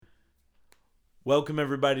Welcome,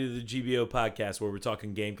 everybody, to the GBO podcast, where we're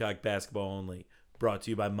talking Gamecock basketball only, brought to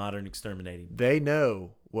you by Modern Exterminating. They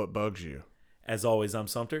know what bugs you. As always, I'm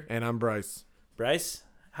Sumter. And I'm Bryce. Bryce,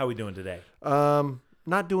 how are we doing today?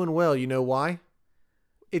 Not doing well. You know why?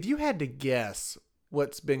 If you had to guess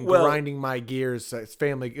what's been grinding my gears, it's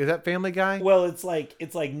Family. Is that Family Guy? Well, it's like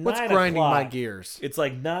 9 What's grinding my gears? It's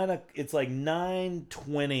like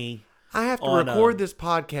 9:20. I have to record this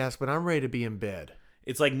podcast when I'm ready to be in bed.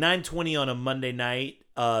 It's like 9:20 on a Monday night.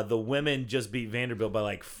 The women just beat Vanderbilt by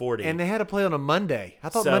like 40, and they had to play on a Monday. I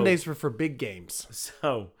thought Mondays were for big games.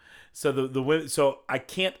 So the women. So I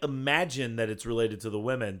can't imagine that it's related to the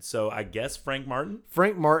women. So I guess Frank Martin.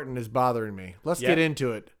 Frank Martin is bothering me. Let's get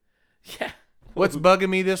into it. Yeah. What's bugging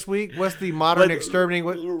me this week? What's the Modern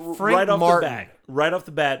Exterminating? Frank Martin. Right off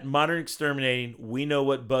the bat, Modern Exterminating. We know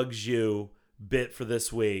what bugs you. Bit for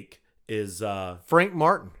this week is Frank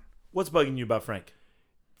Martin. What's bugging you about Frank?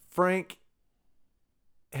 Frank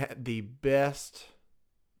had the best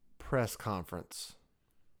press conference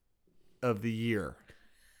of the year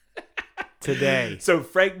today. So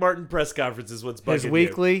Frank Martin press conference is what's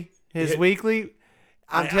bugging His weekly.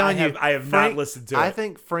 I'm telling you, I have Frank, not listened to it. I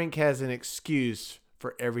think Frank has an excuse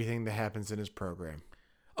for everything that happens in his program.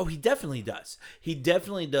 Oh, he definitely does. He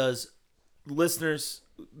definitely does. Listeners,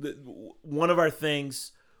 one of our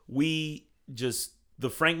things, the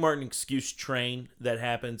Frank Martin excuse train that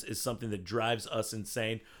happens is something that drives us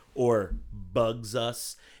insane or bugs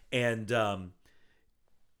us. And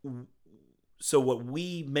so what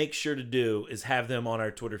we make sure to do is have them on our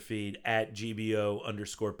Twitter feed at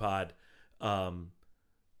GBO_pod.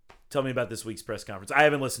 Tell me about this week's press conference. I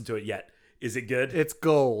haven't listened to it yet. Is it good? It's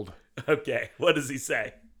gold. Okay. What does he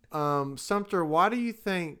say? Sumter, why do you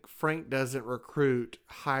think Frank doesn't recruit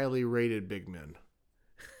highly rated big men?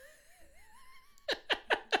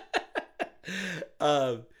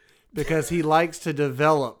 Because he likes to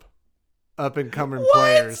develop up and coming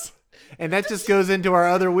players. And that just goes into our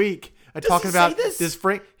other week. Talking about this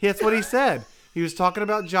Frank. That's what he said. He was talking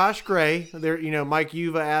about Josh Gray. There, Mike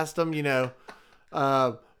Yuva asked him,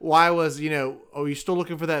 why was, are you still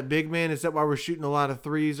looking for that big man? Is that why we're shooting a lot of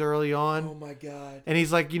threes early on? Oh my God. And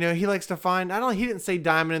he's like, he likes to find, he didn't say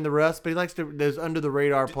diamond in the rough, but he likes those under the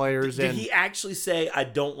radar players. Did he actually say, I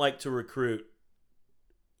don't like to recruit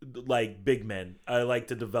like big men? I like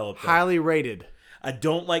to develop them. Highly rated. I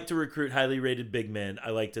don't like to recruit highly rated big men. I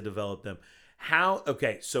like to develop them.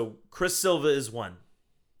 Okay, so Chris Silva is one.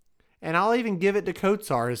 And I'll even give it to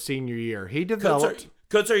Kotsar his senior year. He developed.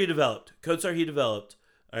 Kotsar he developed.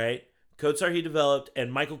 All right. Kotsar he developed,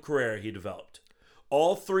 and Michael Carrera he developed.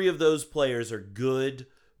 All three of those players are good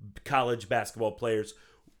college basketball players.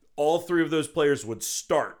 All three of those players would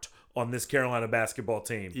start on this Carolina basketball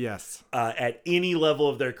team. Yes. At any level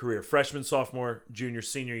of their career. Freshman, sophomore, junior,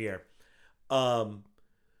 senior year.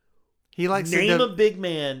 He likes name a big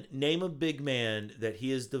man that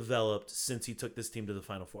he has developed since he took this team to the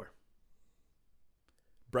Final Four.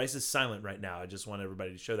 Bryce is silent right now. I just want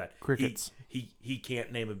everybody to show that. Crickets. He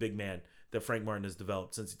can't name a big man that Frank Martin has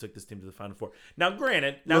developed since he took this team to the Final Four. Now,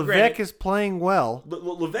 Levesque is playing well.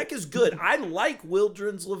 Levesque is good. I like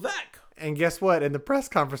Wildren's Levesque. And guess what? In the press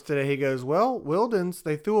conference today, he goes, well, Wildens,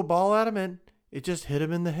 they threw a ball at him and it just hit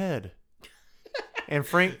him in the head. And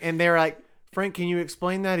they're like, Frank, can you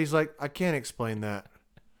explain that? He's like, I can't explain that.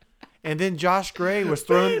 And then Josh Gray was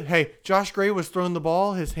throwing the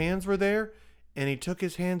ball. His hands were there. And he took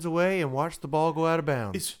his hands away and watched the ball go out of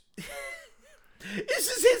bounds. This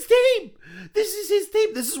is his team. This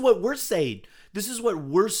is what we're saying. This is what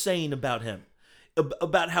we're saying about him.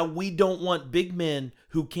 About how we don't want big men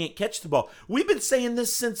who can't catch the ball. We've been saying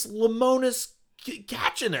this since Lamonis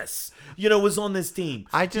Catchiness, was on this team.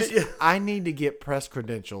 I need to get press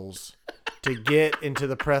credentials to get into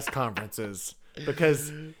the press conferences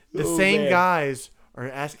because the same guys are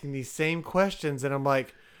asking these same questions. And I'm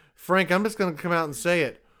like, Frank, I'm just going to come out and say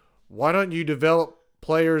it. Why don't you develop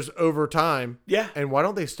players over time? Yeah. And why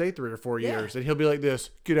don't they stay 3 or 4 years? And he'll be like this,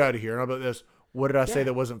 get out of here. And I'll be like this, what did I say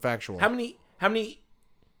that wasn't factual? How many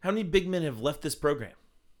big men have left this program?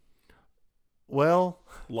 Well,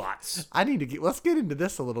 lots. Let's get into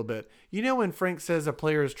this a little bit. When Frank says a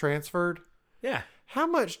player is transferred? Yeah. How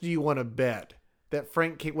much do you want to bet that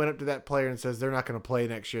Frank went up to that player and says they're not going to play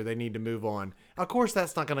next year, they need to move on? Of course,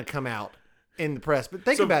 that's not going to come out in the press, but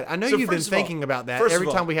think about it. I know you've been thinking about that every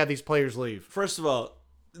time we have these players leave. First of all,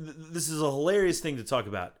 this is a hilarious thing to talk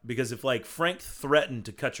about because if Frank threatened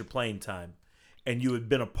to cut your playing time and you had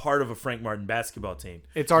been a part of a Frank Martin basketball team,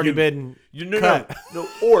 it's already been cut.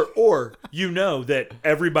 Or that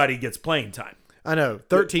everybody gets playing time. I know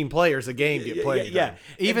 13 players a game get played. Yeah.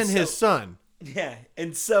 Even his son. Yeah,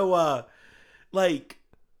 and so like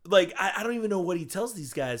I don't even know what he tells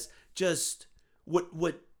these guys. Just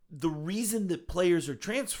what the reason that players are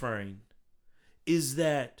transferring is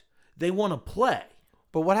that they want to play.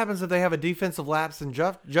 But what happens if they have a defensive lapse in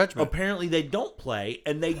judgment? Apparently they don't play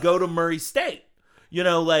and they go to Murray State,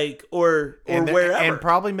 or wherever, and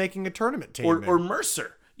probably making a tournament team or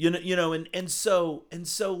Mercer, and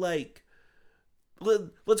so like,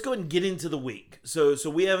 let's go ahead and get into the week. So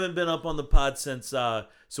we haven't been up on the pod since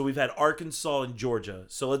so we've had Arkansas and Georgia.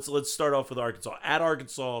 So let's start off with Arkansas. At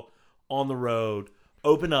Arkansas on the road,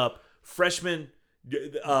 open up freshman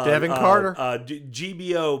Devin Carter,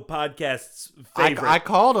 GBO podcast's favorite. I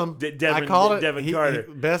called him. I called it Devin Carter,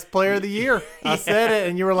 best player of the year. I said it,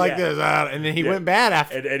 and you were like this, and then he went bad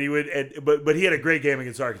after. And he went, but he had a great game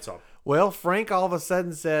against Arkansas. Well, Frank all of a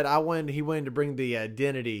sudden said he wanted to bring the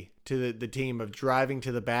identity to the team of driving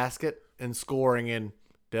to the basket and scoring, and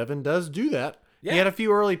Devin does do that. Yeah. He had a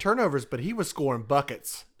few early turnovers, but he was scoring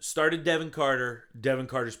buckets. Started Devin Carter. Devin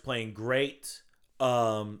Carter's playing great. We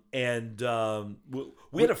had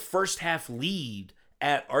a first half lead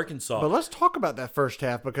at Arkansas. But let's talk about that first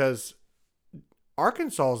half because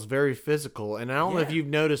Arkansas is very physical. And I don't know if you've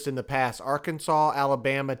noticed in the past, Arkansas,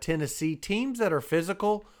 Alabama, Tennessee, teams that are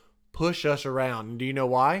physical push us around. And do you know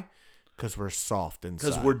why? Because we're soft inside.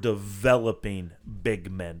 Because we're developing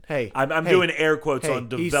big men. Hey, I'm doing air quotes on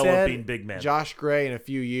developing big men. Josh Gray in a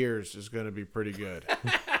few years is going to be pretty good.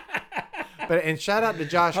 And shout out to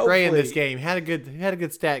Josh Gray in this game. Had a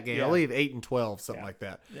good stat game. I believe 8 and 12, something like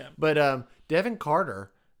that. Yeah. But Devin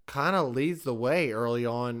Carter kind of leads the way early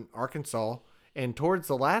on Arkansas, and towards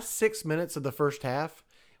the last 6 minutes of the first half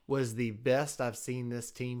was the best I've seen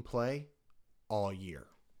this team play all year.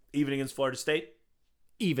 Even against Florida State.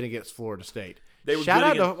 Even against Florida State. They were shout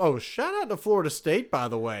out to Florida State, by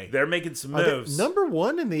the way. They're making some moves. Number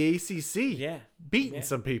 1 in the ACC. Yeah. Beating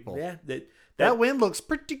some people. Yeah. That win looks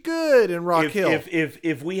pretty good in Rock Hill.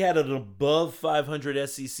 If we had an above 500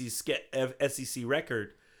 SEC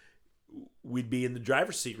record, we'd be in the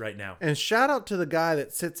driver's seat right now. And shout out to the guy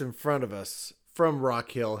that sits in front of us from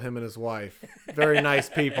Rock Hill, him and his wife. Very nice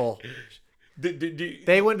people.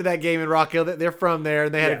 They went to that game in Rock Hill. They're from there,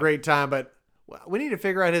 and they had a great time. But we need to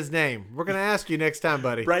figure out his name. We're going to ask you next time,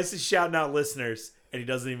 buddy. Bryce is shouting out listeners, and he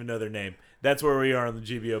doesn't even know their name. That's where we are on the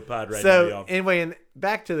GBO pod right now, So, anyway, and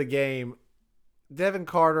back to the game. Devin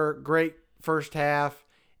Carter, great first half.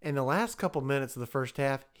 In the last couple minutes of the first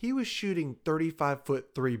half, he was shooting 35-foot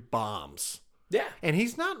 3 bombs. Yeah. And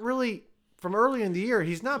he's not really, from early in the year,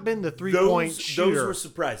 he's not been the three-point shooter. Those were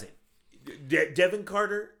surprising. Devin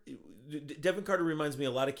Carter reminds me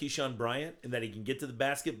a lot of Keyshawn Bryant in that he can get to the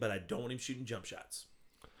basket, but I don't want him shooting jump shots.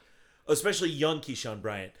 Especially young Keyshawn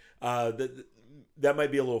Bryant. That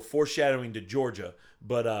might be a little foreshadowing to Georgia,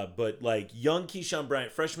 but like young Keyshawn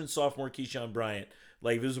Bryant, freshman, sophomore Keyshawn Bryant,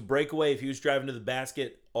 like if it was a breakaway, if he was driving to the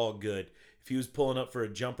basket, all good. If he was pulling up for a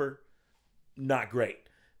jumper, not great.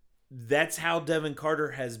 That's how Devin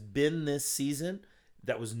Carter has been this season.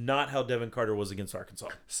 That was not how Devin Carter was against Arkansas.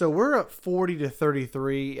 So we're up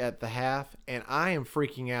 40-33 at the half, and I am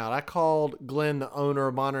freaking out. I called Glenn, the owner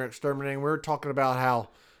of Modern Exterminating. We were talking about how,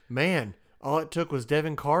 man, all it took was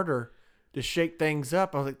Devin Carter to shake things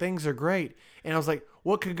up. I was like, things are great. And I was like,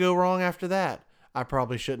 what could go wrong after that? I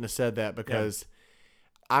probably shouldn't have said that because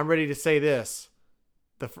I'm ready to say this.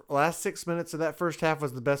 The last 6 minutes of that first half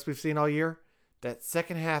was the best we've seen all year. That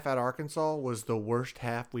second half at Arkansas was the worst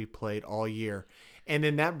half we played all year. And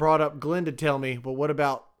then that brought up Glenn to tell me, well, what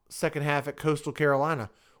about second half at Coastal Carolina?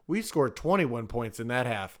 We scored 21 points in that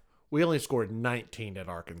half. We only scored 19 at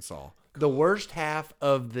Arkansas. The worst half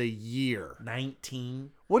of the year.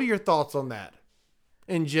 19. What are your thoughts on that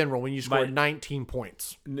in general when you scored 19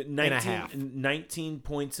 points in a half? 19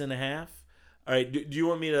 points and a half? All right. Do you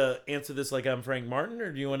want me to answer this like I'm Frank Martin,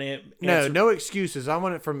 or do you want to answer? No excuses. I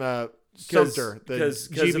want it from Sumter, the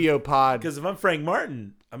GBO pod. Because if I'm Frank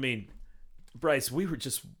Martin, I mean, Bryce, we were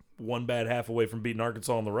just one bad half away from beating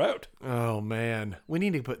Arkansas on the road. Oh, man. We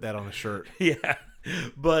need to put that on a shirt. Yeah.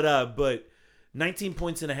 But 19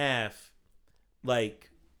 points and a half,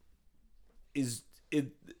 like,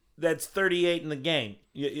 that's 38 in the game.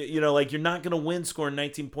 You know, like, you're not going to win scoring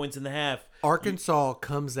 19 points in the half. Arkansas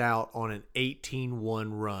comes out on an 18-1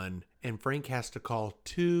 run, and Frank has to call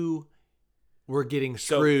 2 we're getting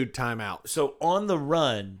screwed timeouts. So on the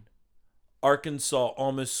run, Arkansas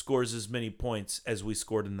almost scores as many points as we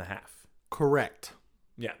scored in the half. Correct.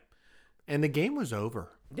 Yeah. And the game was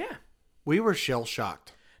over. Yeah. We were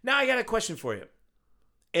shell-shocked. Now I got a question for you.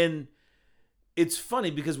 And it's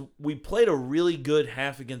funny because we played a really good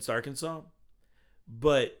half against Arkansas,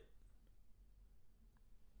 but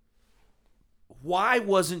Why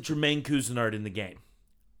wasn't Jermaine Couisnard in the game?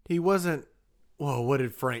 He wasn't. Whoa, what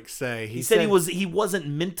did Frank say? He said he wasn't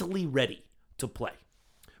mentally ready to play.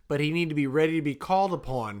 But he needed to be ready to be called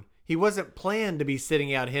upon. He wasn't planned to be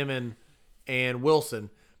sitting out him and Wilson,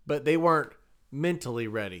 but they weren't mentally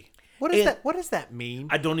ready. What does that mean?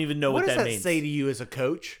 I don't even know what that means. What does that say to you as a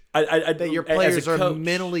coach? That your players are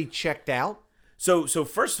mentally checked out? So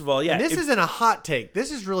first of all, yeah. And this isn't a hot take.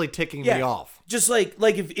 This is really ticking me off. Just like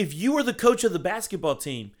if you are the coach of the basketball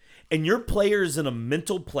team and your player is in a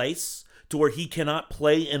mental place to where he cannot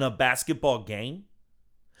play in a basketball game,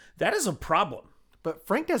 that is a problem. But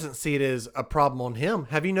Frank doesn't see it as a problem on him.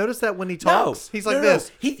 Have you noticed that when he talks? He's like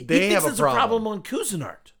this. He thinks it's a problem on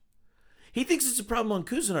Couisnard. He thinks it's a problem on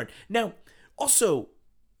Couisnard. Now, also,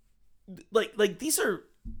 like these are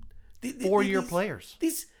 4-year players.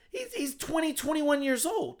 He's 20, 21 years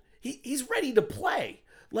old. He's ready to play.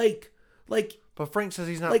 But Frank says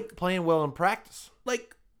he's not playing well in practice.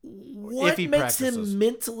 What makes him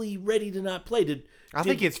mentally ready to not play? I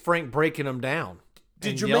think it's Frank breaking him down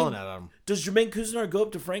and yelling at him. Does Jermaine Couisnard go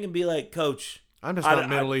up to Frank and be like, Coach, I'm just not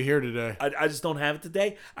mentally here today. I just don't have it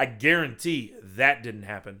today? I guarantee that didn't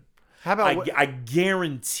happen. How about I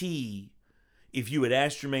guarantee if you had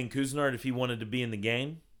asked Jermaine Couisnard if he wanted to be in the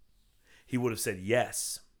game, he would have said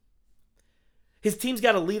yes. His team's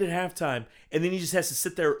got a lead at halftime, and then he just has to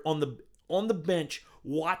sit there on the bench,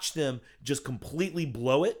 watch them just completely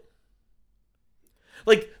blow it.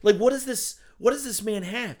 Like what does this man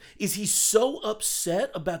have? Is he so upset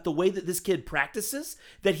about the way that this kid practices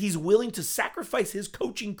that he's willing to sacrifice his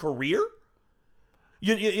coaching career?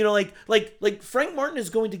 You know, like Frank Martin is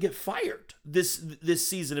going to get fired this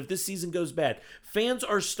season if this season goes bad. Fans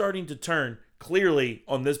are starting to turn clearly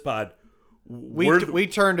on this pod. We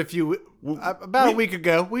turned about a week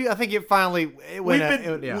ago. I think it finally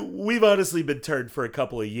went. We've honestly been turned for a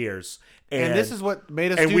couple of years, and this is what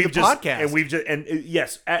made us do the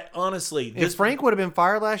podcast. And honestly, if Frank would have been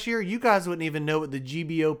fired last year, you guys wouldn't even know what the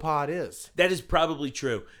GBO pod is. That is probably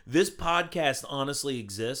true. This podcast honestly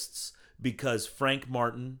exists because Frank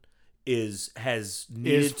Martin has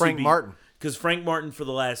needed Frank Martin, because Frank Martin for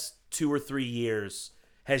the last 2 or 3 years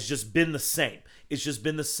has just been the same. It's just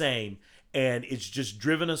been the same. And it's just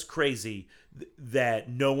driven us crazy that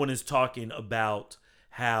no one is talking about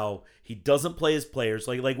how he doesn't play his players.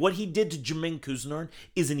 Like what he did to Jermaine Couisnard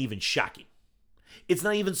isn't even shocking. It's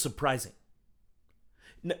not even surprising.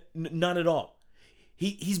 Not at all.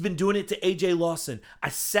 He's been doing it to AJ Lawson. I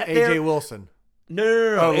sat there. AJ Wilson.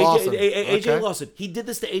 No. Oh, Lawson. AJ Lawson. He did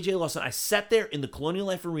this to AJ Lawson. I sat there in the Colonial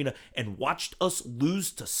Life Arena and watched us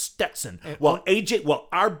lose to Stetson while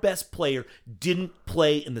our best player didn't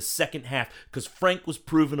play in the second half because Frank was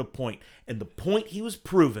proving a point. And the point he was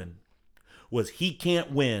proving was he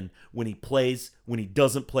can't win when he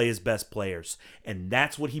doesn't play his best players. And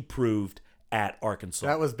that's what he proved at Arkansas.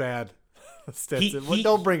 That was bad. Stetson.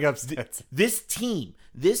 Don't bring up Stetson. This team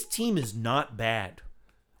is not bad.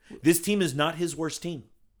 This team is not his worst team.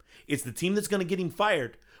 It's the team that's going to get him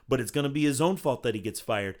fired, but it's going to be his own fault that he gets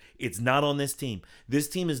fired. It's not on this team. This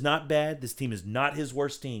team is not bad. This team is not his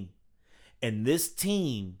worst team. And this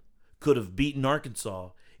team could have beaten Arkansas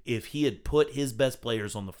if he had put his best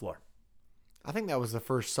players on the floor. I think that was the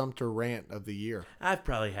first Sumter rant of the year. I've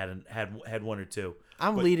probably had one or two.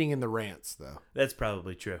 I'm leading in the rants, though. That's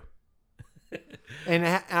probably true. And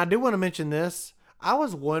I do want to mention this. I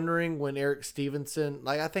was wondering when Eric Stevenson,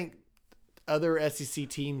 I think other SEC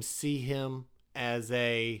teams see him as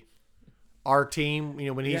our team. You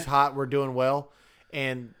know, when he's hot, we're doing well.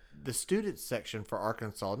 And the student section for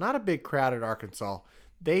Arkansas, not a big crowd at Arkansas,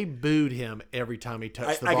 they booed him every time he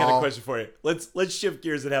touched the ball. I got a question for you. Let's shift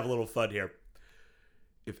gears and have a little fun here.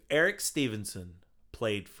 If Eric Stevenson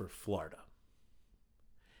played for Florida,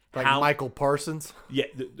 Michael Parsons? Yeah,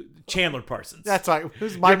 Chandler Parsons. That's right.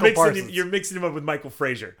 Who's Michael Parsons? You're mixing him up with Michael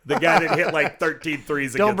Frazier, the guy that hit 13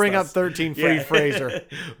 threes. Don't bring us. up 13 free Frazier.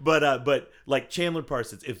 But like Chandler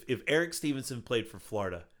Parsons, if Eric Stevenson played for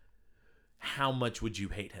Florida, how much would you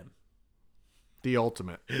hate him? The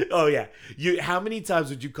ultimate. Oh yeah. How many times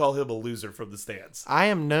would you call him a loser from the stands? I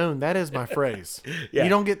am known. That is my phrase. You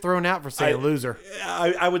don't get thrown out for saying loser.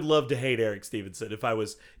 I would love to hate Eric Stevenson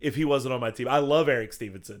if he wasn't on my team. I love Eric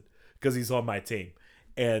Stevenson because he's on my team,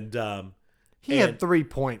 and he had 3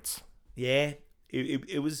 points. Yeah,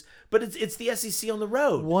 it was, but it's the SEC on the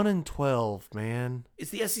road. 1-12, man.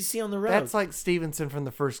 It's the SEC on the road. That's like Stevenson from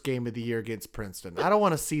the first game of the year against Princeton. I don't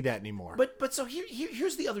want to see that anymore. But so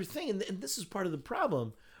here's the other thing, and this is part of the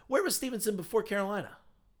problem. Where was Stevenson before Carolina?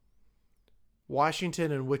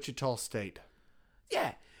 Washington and Wichita State.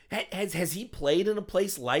 Yeah, has he played in a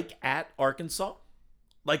place like at Arkansas?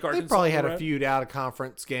 like Arkansas. They probably had a right? few out of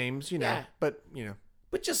conference games, Yeah. but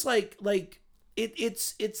But just like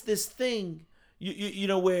it's this thing, you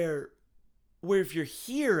know, where if you're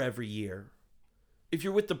here every year, if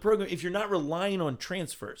you're with the program, if you're not relying on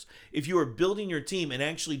transfers, if you are building your team and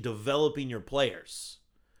actually developing your players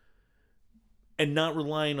and not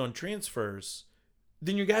relying on transfers,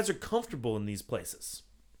 then your guys are comfortable in these places.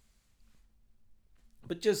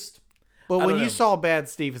 But when don't you know. saw Bad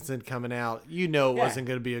Stevenson coming out, it Yeah. wasn't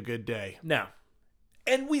going to be a good day. No.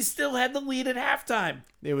 And we still had the lead at halftime.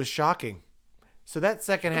 It was shocking. So that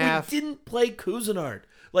second half, We didn't play Cousinard.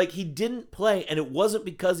 Like, he didn't play, and it wasn't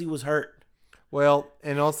because he was hurt. well,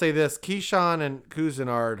 and I'll say this, Keyshawn and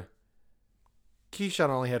Cousinard, Keyshawn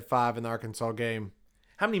only had 5 in the Arkansas game,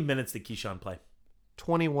 How many minutes did Keyshawn play?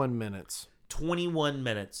 21 minutes. 21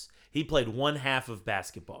 minutes. He played one half of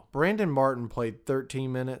basketball. Brandon Martin played 13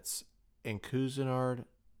 minutes, and Cousinard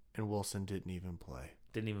and Wilson didn't even play.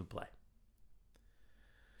 Didn't even play.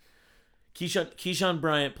 Keyshawn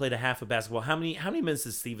Bryant played a half of basketball. How many minutes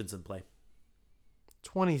did Stevenson play?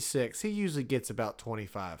 26. He usually gets about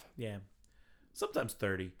 25. Yeah. Sometimes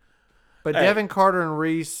 30. But Hey. Devin Carter and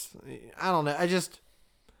Reese, I don't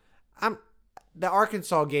know. The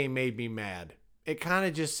Arkansas game made me mad. It kind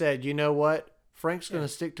of just said, you know what? Frank's going to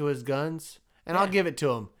stick to his guns, and I'll Yeah. give it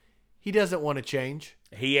to him. He doesn't want to change.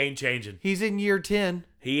 He ain't changing. He's in year 10.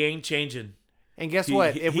 He ain't changing. And guess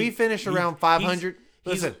what? If we finish around 500,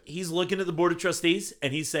 listen, He's looking at the board of trustees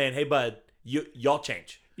and he's saying, "Hey, bud, y'all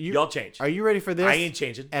change. Y'all change. are you ready for this? I ain't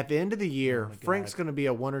changing." At the end of the year, my Frank's God. going to be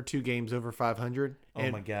a 1 or 2 games over 500. Oh,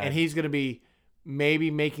 and, my God. And he's going to be maybe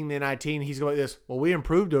making the NIT, and he's going like this, well, we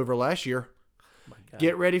improved over last year. My God.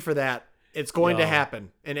 Get ready for that. It's going to Yeah.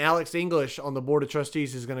 happen. And Alex English on the board of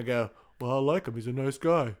trustees is going to go, well, I like him. He's a nice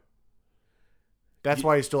guy. That's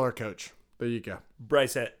why he's still our coach. There you go.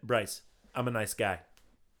 Bryce, I'm a nice guy.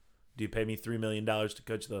 Do you pay me $3 million to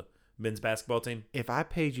coach the men's basketball team? If I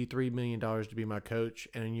paid you $3 million to be my coach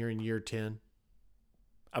and you're in year 10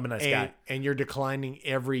 I'm a nice guy. and you're declining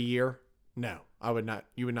every year, no, I would not.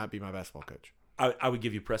 You would not be my basketball coach. I would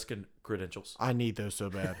give you press credentials. I need those so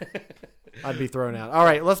bad. I'd be thrown out. All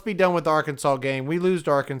right, let's be done with the Arkansas game. We lose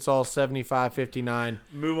to Arkansas 75-59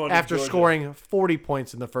 Move on after to Georgia. scoring 40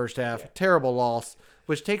 points in the first half. Terrible loss,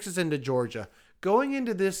 which takes us into Georgia. Going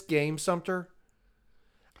into this game, Sumter,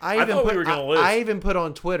 I thought we were gonna lose. I even put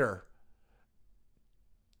on Twitter,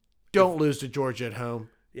 don't lose to Georgia at home.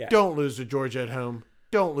 Yeah. Don't lose to Georgia at home.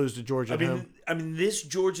 Don't lose to Georgia at home. I mean, this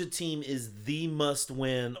Georgia team is the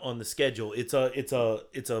must-win on the schedule. It's a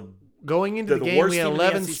Going into They're the the game, worst we had team in the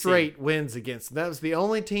 11 SEC. straight wins against. That was the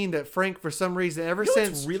only team that Frank, for some reason, ever You know what's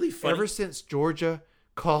since really funny? ever since Georgia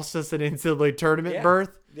cost us an NCAA tournament Yeah. berth,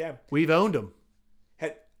 yeah. we've owned them.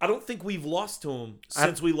 I don't think we've lost to them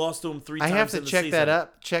since we lost to them 3 I times. have to in the check season. that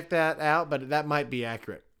up, check that out, but that might be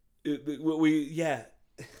accurate. Yeah.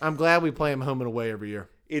 I'm glad we play them home and away every year.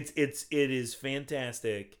 It is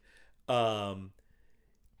fantastic, and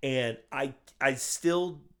I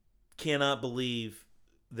still cannot believe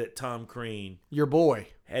that Tom Crean Your boy.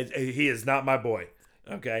 he is not my boy.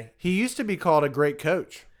 Okay, He used to be called a great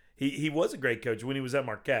coach. he was a great coach when he was at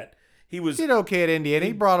Marquette. He was. He did okay at Indiana.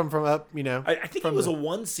 He brought him from up, I think he from was the- a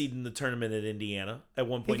 1 seed in the tournament at Indiana at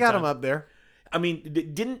one he point. got in him time. up there. I mean,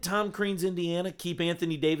 didn't Tom Crean's Indiana keep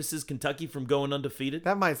Anthony Davis's Kentucky from going undefeated?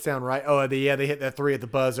 That might sound right. Oh, they hit that 3 at the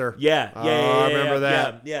buzzer. Yeah, Oh, I remember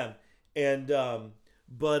that. Yeah. And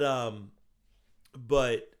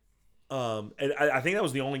and I think that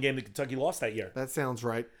was the only game that Kentucky lost that year. That sounds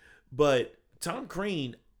right. But Tom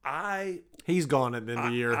Crean, He's gone at the end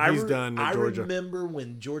of the year. He's done at I Georgia. remember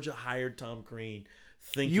when Georgia hired Tom Crean,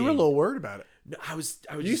 thinking You were a little worried about it. No, I was.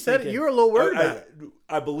 You just said it. thinking- You were a little worried about it.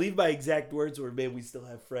 I believe my exact words were, "Man, we still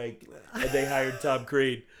have Frank, and they hired Tom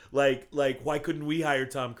Crean. Like, why couldn't we hire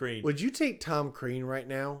Tom Crean?" Would you take Tom Crean right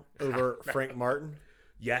now over Frank Martin?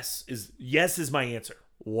 Yes is my answer.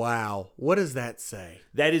 Wow. What does that say?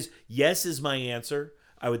 That is yes is my answer.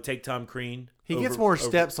 I would take Tom Crean. He gets more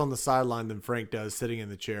steps on the sideline than Frank does sitting in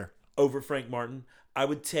the chair. over Frank Martin. I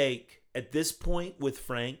would take, at this point with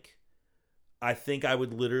Frank, I think I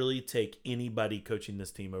would literally take anybody coaching this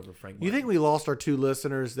team over Frank Martin. You think we lost our 2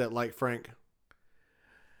 listeners that like Frank?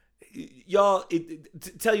 Y'all,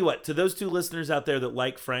 tell you what, to those 2 listeners out there that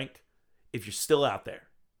like Frank, if you're still out there,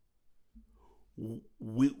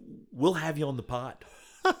 we'll have you on the pod.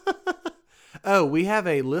 Oh, we have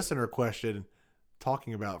a listener question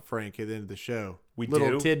talking about Frank at the end of the show. We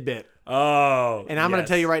Little do? tidbit. Oh, And I'm going to yes.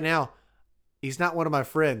 tell you right now, he's not one of my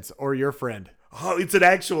friends or your friend. Oh, it's an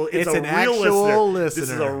actual actual listener. This is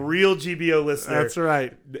a real GBO listener. That's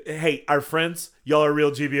right. Hey, our friends, y'all are real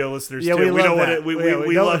GBO listeners Yeah, too. we don't love want that. it. We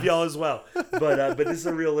don't- love y'all as well. But this is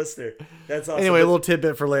a real listener. That's awesome. Anyway, a But little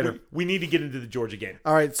tidbit for later. we need to get into the Georgia game.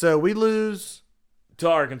 All right, so we lose To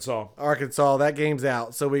Arkansas. Arkansas. That game's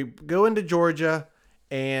out. So we go into Georgia,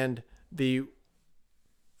 and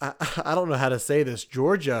I don't know how to say this.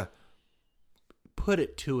 Georgia put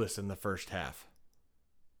it to us in the first half.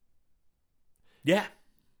 Yeah.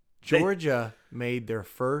 Georgia made their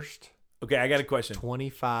first Okay, I got a question.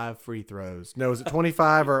 25 free throws. No, is it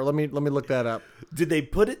 25 or let me look that up. Did they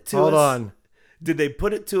put it to Hold us? on. Did they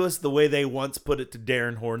put it to us the way they once put it to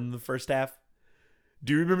Darren Horn in the first half?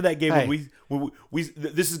 Do you remember that game Hey. when we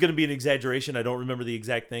this is going to be an exaggeration. I don't remember the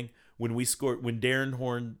exact thing. When Darren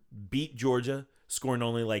Horn beat Georgia, scoring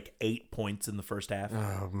only like 8 points in the first half.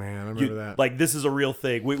 Oh man, I remember that. Like, this is a real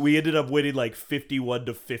thing. We ended up winning like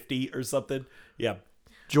 51-50 or something. Yeah.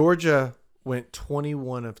 Georgia went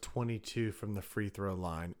 21 of 22 from the free throw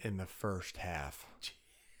line in the first half.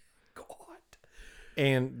 God.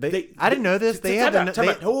 And I didn't know this. They had Time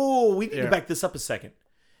out. Oh, we need Yeah. to back this up a second.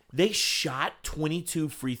 They shot 22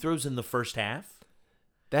 free throws in the first half.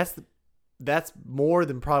 That's more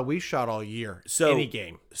than probably we shot all year. So any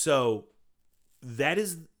game. So that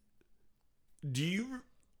is. Do you?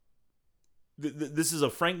 This is a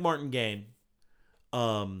Frank Martin game.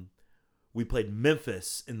 We played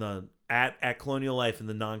Memphis in the at Colonial Life in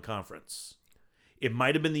the non-conference. It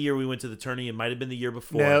might have been the year we went to the tourney. It might have been the year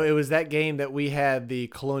before. No, it was that game that we had the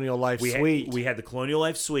Colonial Life Suite. We had the Colonial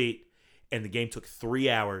Life Suite, and the game took 3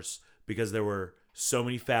 hours because there were so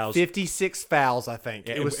many fouls. 56 fouls, I think.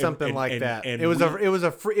 Yeah, it was something like that. and It was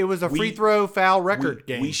a free throw foul record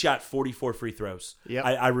game. We shot 44 free throws. Yep.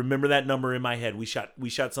 I remember that number in my head. We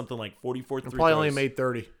shot something like 44 free throws. Probably only made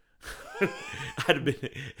 30. I'd have been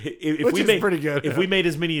if Which we is made pretty good. If we made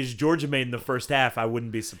as many as Georgia made in the first half, I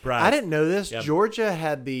wouldn't be surprised. I didn't know this. Yep. Georgia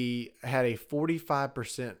had a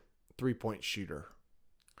 45% 3-point shooter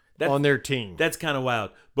on their team. That's kind of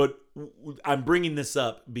wild. But I'm bringing this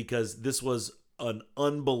up because this was an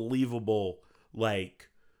unbelievable like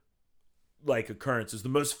occurrence. It's the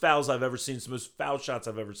most fouls I've ever seen. It's the most foul shots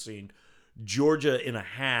I've ever seen. Georgia in a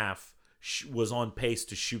half was on pace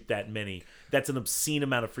to shoot that many. That's an obscene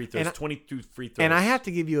amount of free throws. 22 free throws. And I have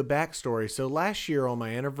to give you a backstory. So last year on my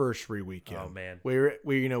anniversary weekend, Oh, man. we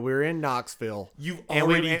were in Knoxville. You've and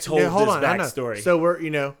already told no, hold this on, I know. backstory.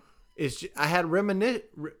 So I had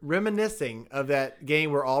reminiscing of that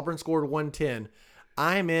game where Auburn scored 110.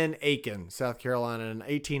 I'm in Aiken, South Carolina, in an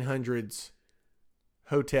 1800s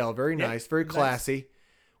hotel. Very nice, very classy.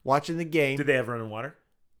 Watching the game. Did they have running water?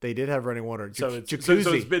 They did have running water. So Jacuzzi.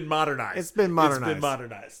 so it's been modernized. It's been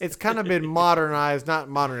modernized. It's kind of been modernized, not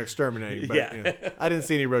modern exterminating. But, Yeah. I didn't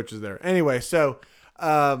see any roaches there. Anyway, so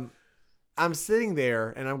I'm sitting there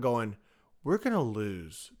and I'm going, we're going to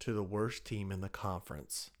lose to the worst team in the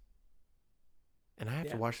conference. And I have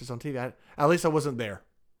to watch this on TV. At least I wasn't there.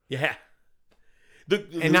 Yeah.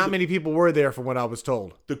 And not many people were there from what I was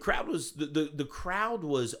told. The crowd was the crowd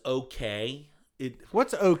was okay.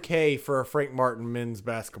 What's okay for a Frank Martin men's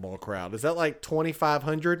basketball crowd? Is that like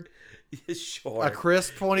 2,500? Sure. A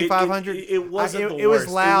crisp 2,500? It wasn't. It was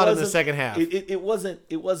loud in the second half. It wasn't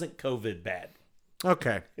COVID bad.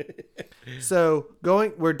 Okay. So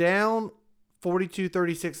we're down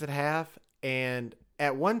 42-36 at half, and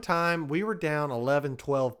at one time we were down 11,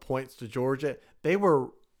 12 points to Georgia. They were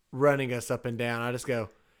running us up and down. I just go,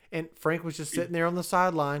 and Frank was just sitting there on the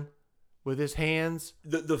sideline with his hands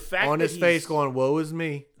The fact on that his face going, woe is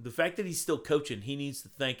me. The fact that he's still coaching, he needs to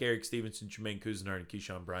thank Eric Stevenson, Jermaine Cousinard, and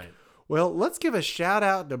Keyshawn Bryant. Well, let's give a shout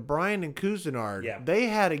out to Brian and Cousinard. Yeah. They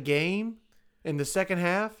had a game in the second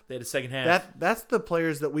half. They had a second half. That's the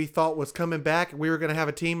players that we thought was coming back and we were going to have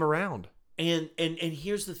a team around. And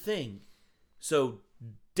here's the thing. So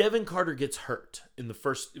Devin Carter gets hurt in the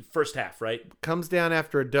first half, right? Comes down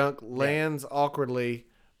after a dunk, lands awkwardly.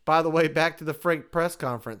 By the way, back to the Frank press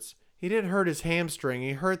conference. He didn't hurt his hamstring.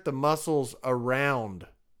 He hurt the muscles around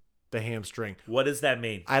the hamstring. What does that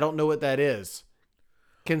mean? I don't know what that is.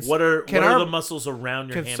 What are the muscles around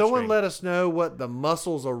your hamstring? Can someone let us know what the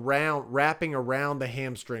muscles wrapping around the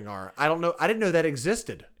hamstring are? I don't know. I didn't know that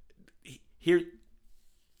existed. Here,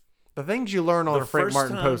 the things you learn on a Frank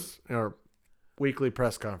Martin time, post or weekly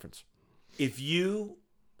press conference. If you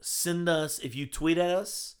tweet at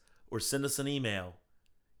us or send us an email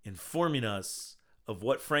informing us of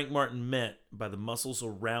what Frank Martin meant by the muscles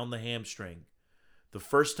around the hamstring, the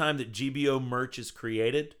first time that GBO merch is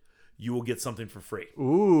created, you will get something for free.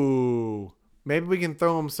 Ooh. Maybe we can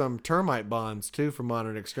throw him some termite bonds too for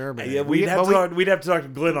Modern Exterminator. Yeah, we'd have to talk to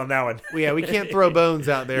Glenn on that one. Yeah, we can't throw bones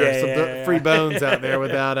out there. Free bones out there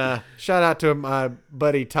without. Shout out to my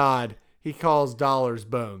buddy Todd. He calls dollars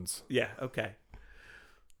bones. Yeah. Okay.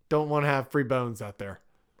 Don't want to have free bones out there.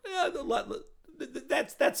 Yeah,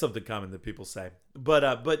 that's something common that people say. But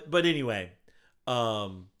anyway,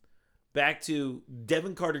 back to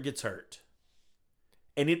Devin Carter gets hurt,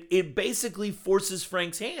 and it basically forces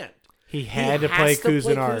Frank's hand. He had to play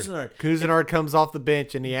Couisnard. Couisnard comes off the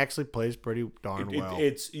bench, and he actually plays pretty darn well.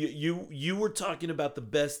 It's you were talking about the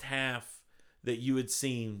best half that you had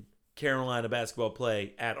seen Carolina basketball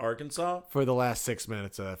play at Arkansas for the last 6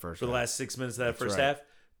 minutes of that first. For the last 6 minutes of that first half,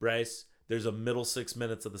 Bryce. There's a middle 6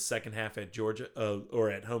 minutes of the second half at Georgia, or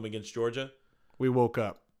at home against Georgia. We woke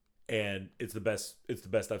up, and it's the best. It's the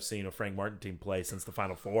best I've seen a Frank Martin team play since the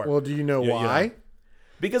Final Four. Well, do you know why? You know,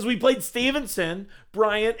 because we played Stevenson,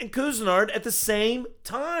 Bryant, and Couisnard at the same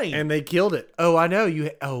time, and they killed it. Oh, I know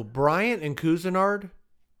you. Oh, Bryant and Couisnard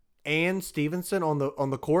and Stevenson on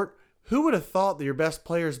the court. Who would have thought that your best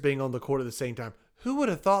players being on the court at the same time? Who would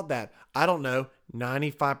have thought that? I don't know.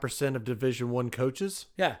 95% of Division I coaches.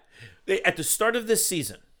 Yeah, at the start of this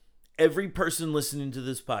season, every person listening to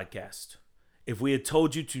this podcast, if we had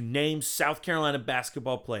told you to name South Carolina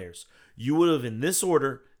basketball players, you would have, in this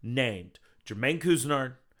order, named Jermaine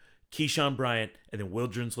Couisnard, Keyshawn Bryant, and then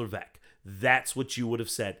Wildrens Levesque. That's what you would have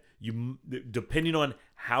said. You, depending on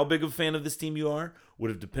how big of a fan of this team you are, would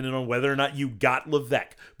have depended on whether or not you got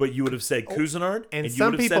Levesque. But you would have said Couisnard, and you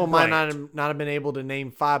some would have people said might Bryant. not have been able to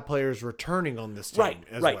name 5 players returning on this team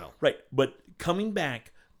as well. Right. But coming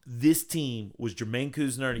back, this team was Jermaine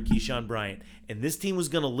Couisnard and Keyshawn Bryant, and this team was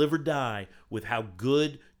going to live or die with how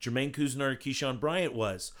good Jermaine Couisnard and Keyshawn Bryant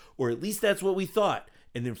was, or at least that's what we thought.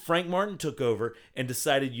 And then Frank Martin took over and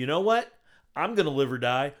decided, you know what? I'm going to live or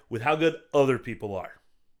die with how good other people are.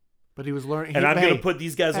 But he was learning. And I'm going to put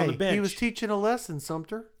these guys on the bench. He was teaching a lesson,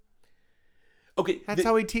 Sumter. Okay. That's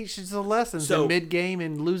how he teaches the lessons in mid-game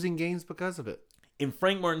and losing games because of it. In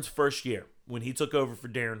Frank Martin's first year, when he took over for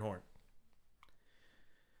Darren Horn,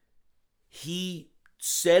 he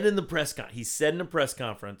said in the press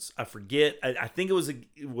conference, I forget, I think it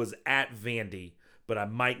was at Vandy, but I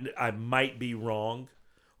might be wrong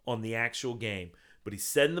on the actual game. But he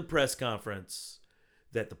said in the press conference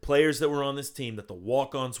that the players that were on this team, that the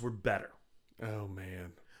walk-ons were better. Oh,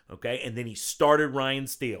 man. Okay? And then he started Ryan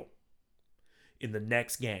Steele in the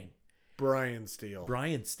next game. Brian Steele.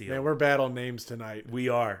 Man, we're bad on names tonight. We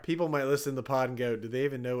are. People might listen to the pod and go, do they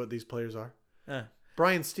even know what these players are?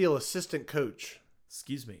 Brian Steele, assistant coach.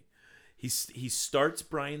 Excuse me. He starts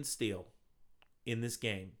Brian Steele in this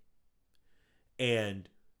game. And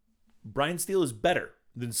Brian Steele is better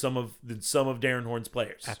than some of Darren Horn's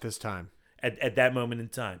players at this time. At that moment in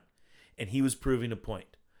time. And he was proving a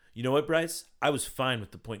point. You know what, Bryce? I was fine with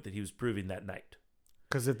the point that he was proving that night.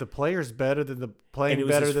 Because if the player's better than the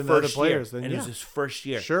better than the other players, then it was his first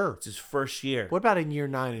year. Sure, it's his first year. What about in year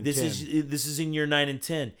 9 and 10? This is in year 9 and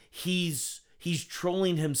 10. He's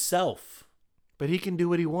trolling himself. But he can do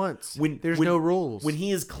what he wants. There's no rules. When he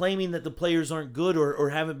is claiming that the players aren't good or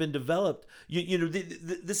haven't been developed,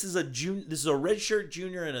 this is a redshirt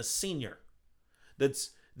junior and a senior.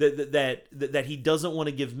 That he doesn't want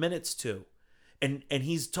to give minutes to, and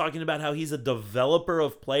he's talking about how he's a developer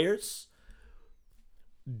of players.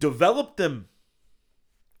 Develop them.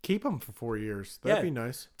 Keep them for 4 years. That'd be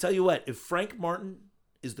nice. Tell you what, if Frank Martin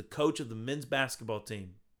is the coach of the men's basketball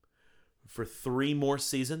team for 3 more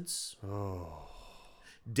seasons,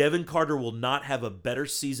 Devin Carter will not have a better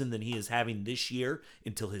season than he is having this year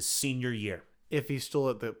until his senior year. If he's still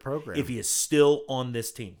at the program. If he is still on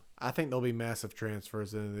this team. I think there'll be massive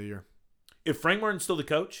transfers at the end of the year. If Frank Martin's still the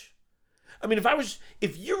coach? I mean,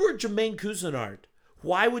 if you were Jermaine Couisnard,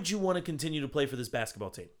 why would you want to continue to play for this basketball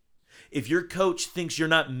team? If your coach thinks you're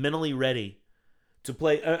not mentally ready to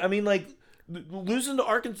play, I mean, like, losing to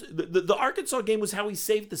Arkansas, the Arkansas game was how we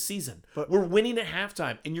saved the season. But we're winning at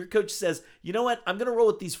halftime, and your coach says, you know what, I'm going to roll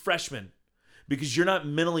with these freshmen because you're not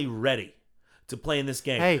mentally ready to play in this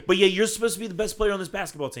game. Hey, but yeah, you're supposed to be the best player on this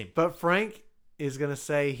basketball team. But Frank is going to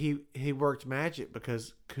say he worked magic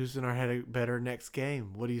because Couisnard had a better next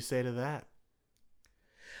game. What do you say to that?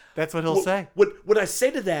 That's what he'll say. What I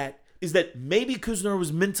say to that is that maybe Couisnard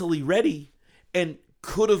was mentally ready and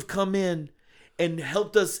could have come in and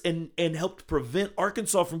helped us and helped prevent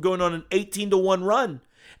Arkansas from going on an 18-1 run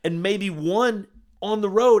and maybe won on the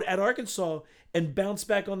road at Arkansas and bounce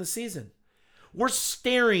back on the season. We're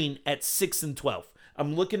staring at 6-12.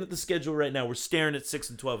 I'm looking at the schedule right now. We're staring at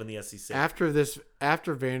 6-12 in the SEC.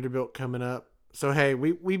 After Vanderbilt coming up. So hey,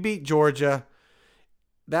 we beat Georgia.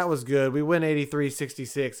 That was good. We win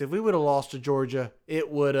 83-66. If we would have lost to Georgia,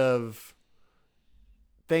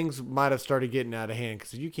 things might have started getting out of hand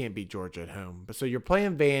because you can't beat Georgia at home. But so you're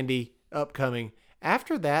playing Vandy upcoming.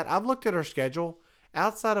 After that, I've looked at our schedule.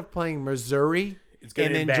 Outside of playing Missouri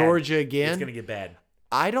and then Georgia again, it's going to get bad.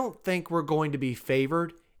 I don't think we're going to be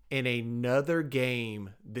favored in another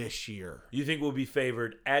game this year. You think we'll be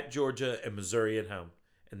favored at Georgia and Missouri at home,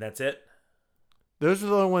 and that's it? Those are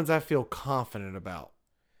the only ones I feel confident about.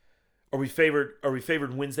 Are we favored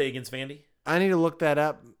Wednesday against Vandy? I need to look that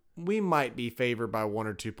up. We might be favored by 1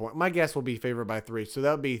 or 2 points. My guess will be favored by 3. So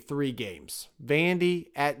that would be 3 games. Vandy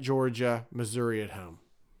at Georgia, Missouri at home.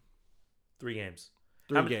 3 games.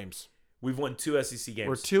 3 games. We've won 2 SEC games.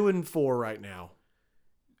 We're 2-4 right now.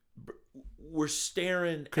 We're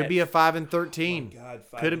staring. Could be a 5-13. Oh my God,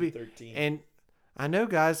 5-13. Could it be? And I know,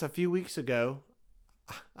 guys. A few weeks ago,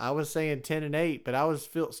 I was saying 10-8, but I was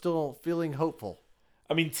still feeling hopeful.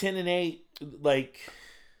 I mean, 10-8. Like,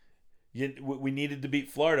 we needed to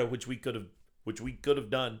beat Florida, which we could have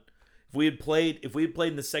done. If we had played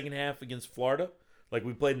in the second half against Florida, like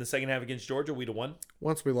we played in the second half against Georgia, we'd have won.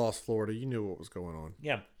 Once we lost Florida, you knew what was going on.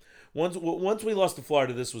 Yeah. Once we lost to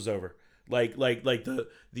Florida, this was over. Like the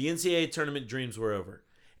NCAA tournament dreams were over.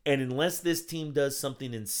 And unless this team does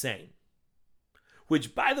something insane,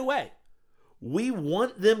 which, by the way, we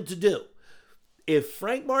want them to do. If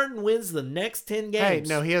Frank Martin wins the next 10 games... Hey,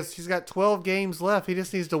 no, he's got 12 games left. He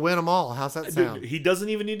just needs to win them all. How's that sound? He doesn't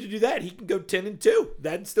even need to do that. He can go 10-2.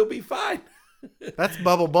 That'd still be fine. That's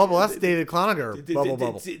bubble. That's David Cloninger.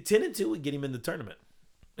 Bubble. 10-2 would get him in the tournament.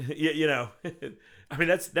 You know, I mean,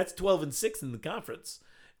 that's 12-6 in the conference.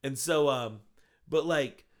 And so, but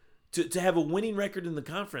like to have a winning record in the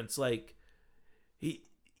conference, like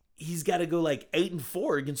he's got to go like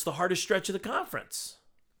 8-4 against the hardest stretch of the conference.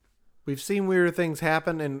 We've seen weirder things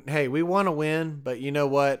happen, and hey, we want to win, but you know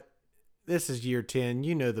what? This is year 10.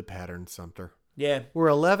 You know the pattern, Sumter. Yeah, we're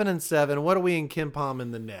 11-7. What are we in KenPom in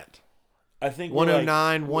the net? I think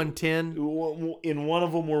 109, 110. In one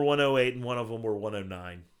of them we're 108, and one of them we're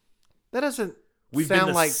 109. That doesn't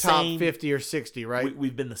sound like top 50 or 60, right?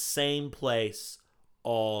 We've been the same place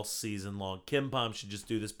all season long. KenPom should just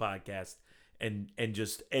do this podcast and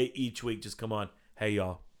just each week just come on. Hey,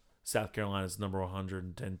 y'all, South Carolina's number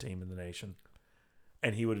 110 team in the nation.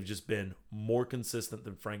 And he would have just been more consistent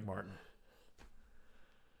than Frank Martin.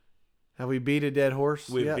 Have we beat a dead horse?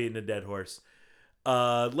 We've beaten a dead horse.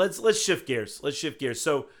 Let's shift gears.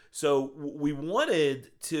 So we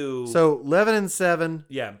wanted to. So 11-7.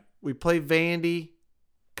 Yeah. We play Vandy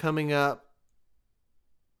coming up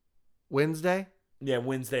Wednesday. Yeah,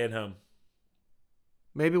 Wednesday at home.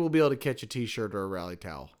 Maybe we'll be able to catch a T-shirt or a rally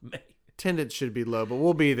towel. Attendance should be low, but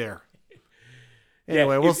we'll be there.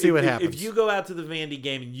 Anyway, we'll see what happens. If you go out to the Vandy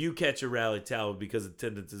game and you catch a rally towel because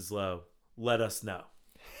attendance is low, let us know.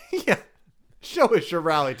 Yeah. Show us your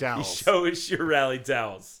rally towels. Show us your rally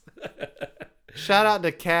towels. Shout out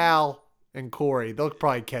to Cal and Corey. They'll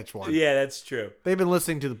probably catch one. Yeah, that's true. They've been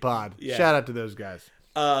listening to the pod. Yeah. Shout out to those guys.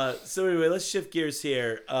 So anyway, let's shift gears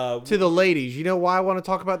here. To the ladies. You know why I want to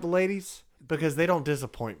talk about the ladies? Because they don't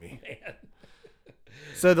disappoint me. Man.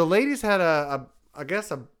 So the ladies had I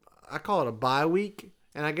call it a bye week.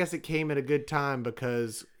 And I guess it came at a good time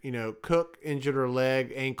because, Cook injured her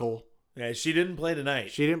ankle. Yeah, she didn't play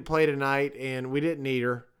tonight. And we didn't need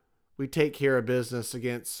her. We take care of business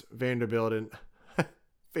against Vanderbilt. And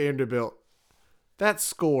Vanderbilt, that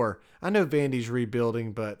score. I know Vandy's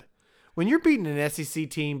rebuilding, but when you're beating an SEC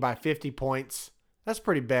team by 50 points, that's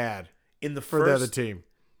pretty bad for the other team.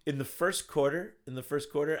 In the first quarter,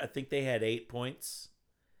 I think they had 8 points.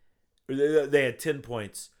 They had 10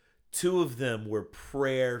 points. 2 of them were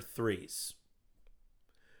prayer threes.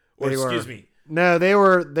 No, they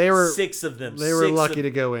were 6 of them. They were lucky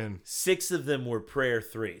to go in. 6 of them were prayer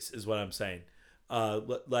threes, is what I'm saying.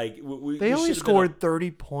 They only scored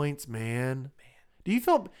 30 points, man. Do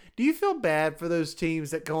you feel bad for those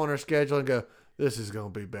teams that go on our schedule and go, this is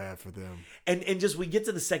going to be bad for them? And just we get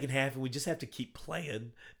to the second half and we just have to keep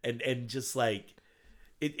playing and just like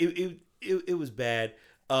it was bad.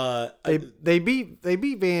 They beat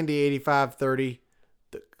Vandy 85-30.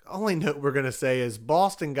 The only note we're going to say is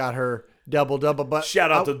Boston got her double-double. But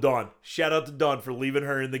shout out to Dawn. Shout out to Dawn for leaving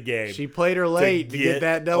her in the game. She played her late to get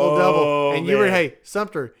that double-double. And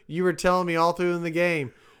Sumter, you were telling me all through in the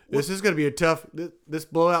game, this is going to be a tough. This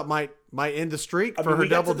blowout might end the streak for her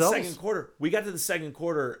double-doubles. We got to the second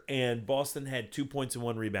quarter, and Boston had 2 points and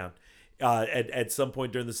 1 rebound at some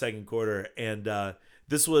point during the second quarter. And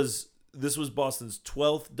this was This was Boston's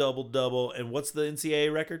 12th double-double. And what's the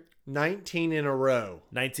NCAA record? 19 in a row.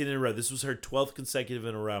 19 in a row. This was her 12th consecutive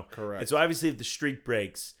in a row. Correct. And so obviously if the streak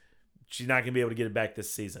breaks, she's not going to be able to get it back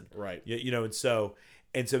this season. Right.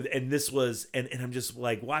 And this was, and I'm just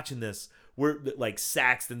like watching this. We're like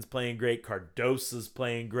Saxton's playing great. Cardosa's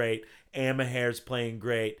playing great. Amahair's playing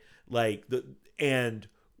great. And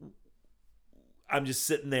I'm just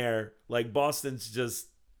sitting there like Boston's just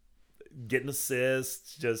getting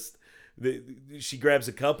assists. She grabs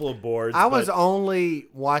a couple of boards. I was only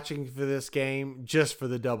watching for this game just for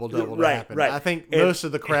the double-double to happen. Right. I think most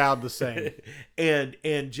of the crowd the same. and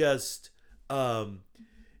just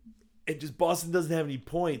Boston doesn't have any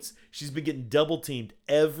points. She's been getting double teamed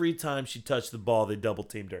every time she touched the ball. They double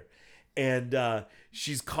teamed her, and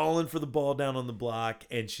she's calling for the ball down on the block,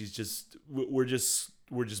 and we're just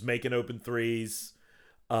making open threes,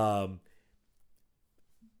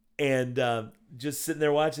 just sitting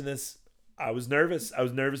there watching this. I was nervous.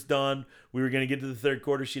 Dawn. We were going to get to the third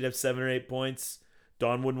quarter. She'd have 7 or 8 points.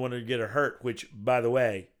 Dawn wouldn't want her to get her hurt, which, by the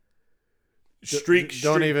way,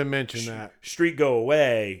 Don't even mention that. Streak go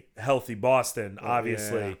away. Healthy Boston,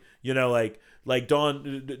 obviously. Yeah. Like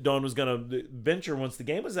Dawn was going to bench her once the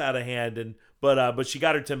game was out of hand, but she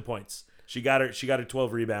got her 10 points. She got her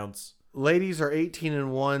 12 rebounds. Ladies are 18-1,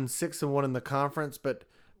 6-1 in the conference. But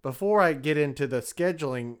before I get into the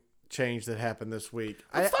scheduling change that happened this week,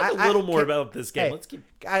 Let's talk a little more about this game. Hey, Let's keep.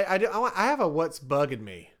 I have a what's bugging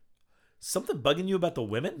me. Something bugging you about the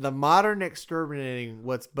women? The modern exterminating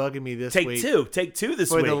what's bugging me this week. Take two this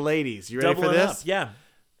for week. the ladies. You ready Doubling for this? up, yeah.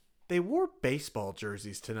 They wore baseball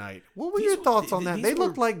jerseys tonight. What were These- your thoughts on that? these They were-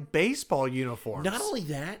 looked like baseball uniforms. Not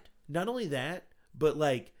only that, but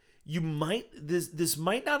like this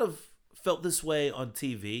might not have felt this way on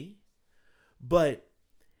TV, but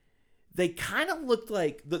they kind of looked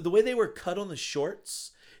like the way they were cut on the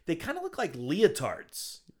shorts. They kind of look like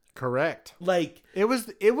leotards. Correct. Like It was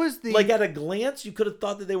the like at a glance, you could have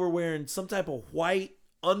thought that they were wearing some type of white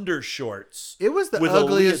undershorts. it was the with a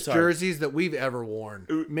ugliest leotard. jerseys that we've ever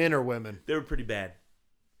worn, men or women. They were pretty bad,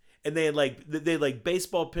 and they had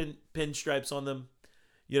baseball pinstripes on them.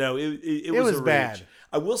 It was a bad. reach.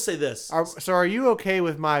 I will say this. So are you okay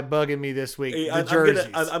with my bugging me this week? The I'm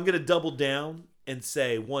jerseys. I'm gonna double down and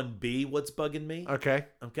say 1B. What's bugging me? Okay.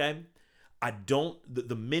 I don't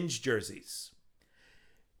the men's jerseys.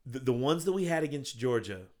 The ones that we had against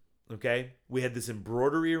Georgia, okay? We had this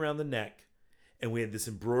embroidery around the neck, and we had this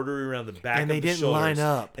embroidery around the back And of they the didn't shoulders. line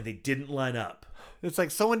up. And they didn't line up. It's like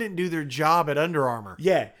someone didn't do their job at Under Armour.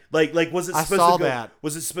 Yeah. Like was it I supposed saw to go, that.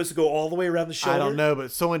 Was it supposed to go all the way around the shoulder? I don't know, but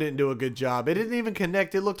someone didn't do a good job. It didn't even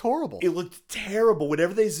connect. It looked horrible. It looked terrible.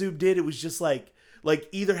 Whenever they zoomed in, it was just like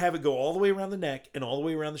either have it go all the way around the neck and all the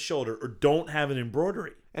way around the shoulder, or don't have an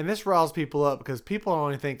embroidery. And this riles people up because people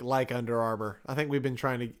only think like Under Armour. I think we've been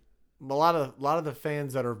trying to. A lot of the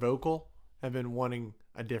fans that are vocal have been wanting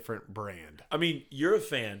a different brand. I mean, you're a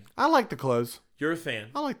fan. I like the clothes. You're a fan.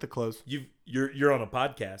 I like the clothes. You're on a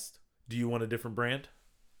podcast. Do you want a different brand?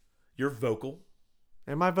 You're vocal.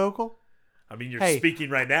 Am I vocal? I mean, you're Hey, speaking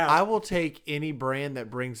right now. I will take any brand that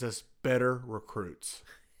brings us better recruits.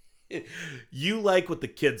 You like what the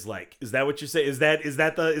kids like. Is that what you're saying? Is that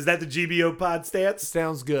the GBO pod stance?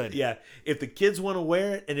 Sounds good. Yeah. If the kids want to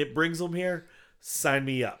wear it and it brings them here, sign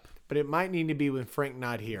me up. But it might need to be when Frank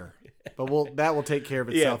not here. But that will take care of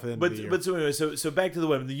itself at the end of the year. But so anyway, so back to the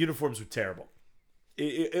women. The uniforms were terrible.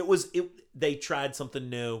 They tried something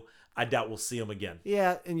new. I doubt we'll see them again.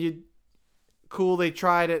 Yeah, and cool. They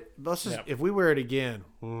tried it. Yeah. If we wear it again,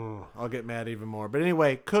 I'll get mad even more. But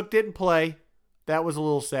anyway, Cook didn't play. That was a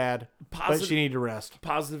little sad. But she needed to rest.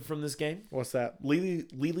 Positive from this game. What's that? Lily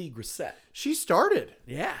Grissett. She started.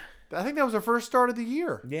 Yeah. I think that was her first start of the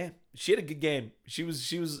year. Yeah. She had a good game. She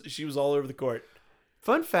was all over the court.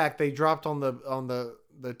 Fun fact: they dropped on the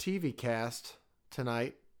TV cast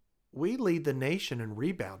tonight. We lead the nation in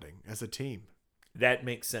rebounding as a team. That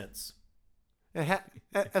makes sense.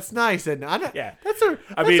 That's nice, isn't it? Yeah. That's a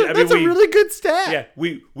we- really good stat. Yeah,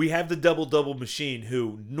 we have the double machine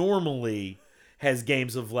who normally has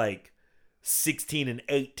games of like 16 and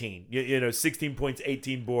 18. 16 points,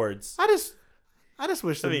 18 boards. I just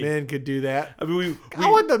wish the men could do that. I mean, I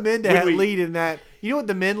want the men to lead in that. You know what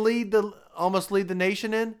the men almost lead the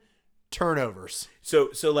nation in? Turnovers. So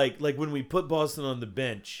like when we put Boston on the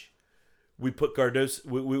bench, we put Cardosa.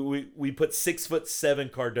 We put 6'7"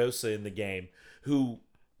 Cardosa in the game. Who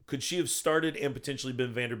could she have started and potentially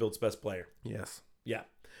been Vanderbilt's best player? Yes. Yeah,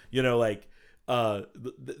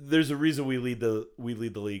 there's a reason we lead the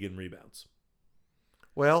league in rebounds.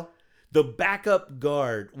 Well, the backup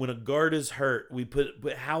guard, when a guard is hurt, we put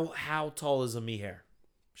how tall is Amiher?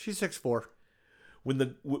 She's 6'4".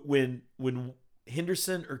 When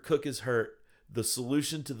Henderson or Cook is hurt, the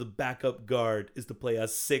solution to the backup guard is to play a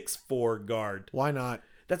 6'4" guard. Why not?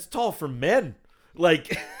 That's tall for men.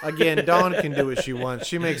 Like Again, Dawn can do what she wants.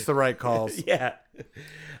 She makes the right calls. Yeah.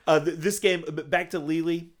 This game, back to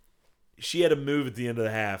Lily, she had a move at the end of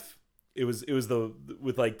the half. It was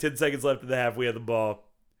with like 10 seconds left in the half, we had the ball.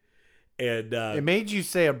 And It made you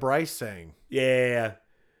say a Bryce saying. yeah.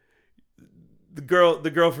 The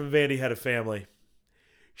girl from Vandy had a family.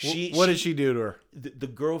 What did she do to her? The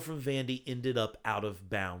girl from Vandy ended up out of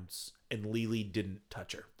bounds, and Lily didn't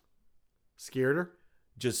touch her. Scared her?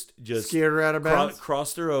 Just Scared her out of bounds?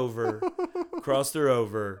 Crossed her over.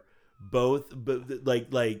 Both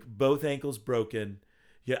ankles broken.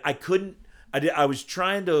 Yeah, I was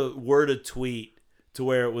trying to word a tweet to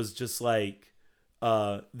where it was just like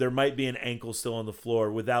there might be an ankle still on the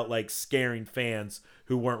floor without like scaring fans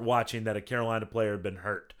who weren't watching that a Carolina player had been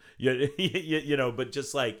hurt. You know, but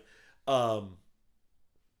just like it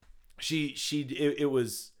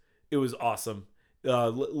was awesome.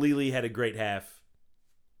 Lily had a great half.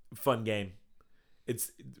 Fun game.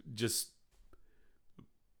 It's just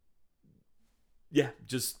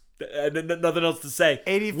nothing else to say.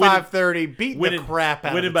 85-30, beat the crap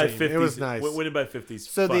out winning of the by team. 50. It was nice. Winning by 50s.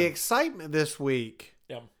 So fun. the excitement this week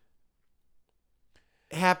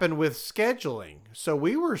happened with scheduling. So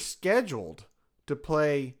we were scheduled to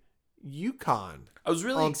play UConn. I was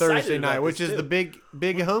really on excited Thursday night, about which this is too. the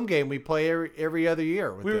big home game we play every other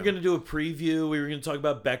year. We were going to do a preview. We were going to talk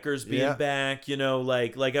about Beckers being back. You know,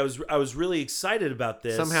 like I was really excited about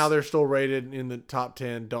this. Somehow they're still rated in the top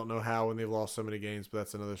 10. Don't know how when they've lost so many games, but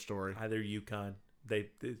that's another story. Either UConn, they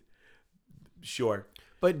sure.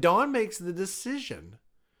 But Dawn makes the decision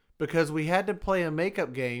because we had to play a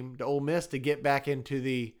makeup game to Ole Miss to get back into at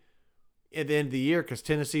the end of the year because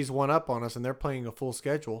Tennessee's one up on us and they're playing a full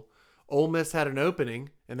schedule. Ole Miss had an opening,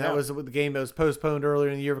 and that was the game that was postponed earlier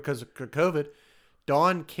in the year because of COVID.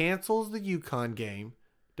 Dawn cancels the UConn game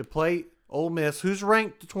to play Ole Miss, who's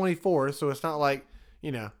ranked 24th, so it's not like,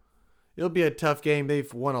 you know, it'll be a tough game.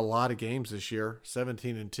 They've won a lot of games this year,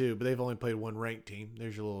 17-2, but they've only played one ranked team.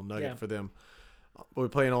 There's your little nugget for them. We're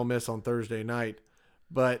playing Ole Miss on Thursday night,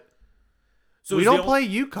 but so we don't play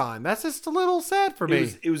UConn. That's just a little sad for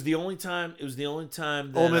me. It was the only time. It was the only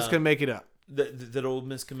time that Ole Miss can make it up. That Ole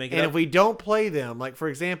Miss can make it up. And if we don't play them, like for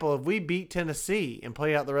example, if we beat Tennessee and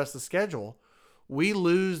play out the rest of the schedule, we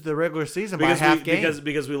lose the regular season by half game.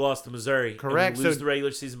 Because we lost to Missouri. Correct. We lose the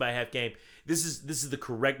regular season by half game. This is the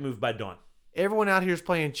correct move by Dawn. Everyone out here is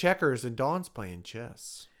playing checkers and Dawn's playing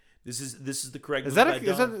chess. This is the correct move by Dawn.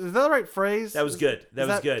 Is that the right phrase? That was good. That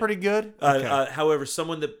was good. Pretty good? Okay. However,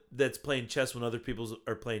 someone that's playing chess when other people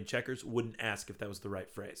are playing checkers wouldn't ask if that was the right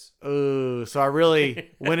phrase. Ooh, so I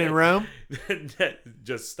really win in Rome?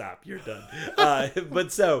 Just stop. You're done.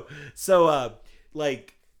 But so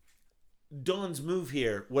like Dawn's move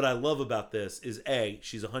here, what I love about this is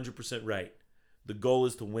she's 100% right. The goal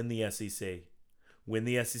is to win the SEC, win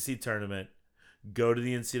the SEC tournament, go to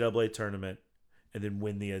the NCAA tournament, and then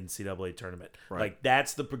win the NCAA tournament. Right. Like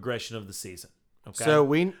that's the progression of the season. Okay. So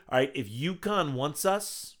all right. If UConn wants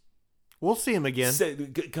us, we'll see them again.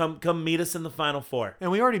 Come meet us in the Final Four.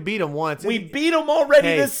 And we already beat them once. We beat them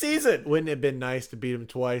already this season. Wouldn't it have been nice to beat them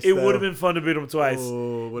twice? It would have been fun to beat them twice.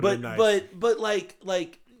 Oh, would have been nice. But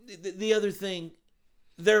like the other thing,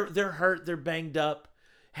 they're hurt. They're banged up.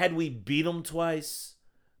 Had we beat them twice,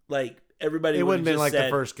 like everybody, it wouldn't have been like the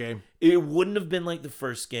first game. It wouldn't have been like the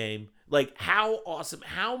first game. Like how awesome,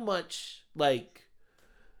 how much like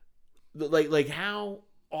how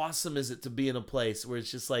awesome is it to be in a place where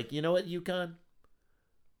it's just like, you know what, UConn?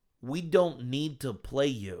 We don't need to play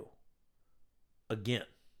you again.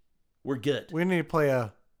 We're good. We need to play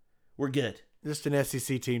we're good. Just an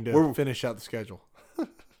SEC team to finish out the schedule.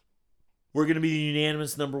 We're gonna be the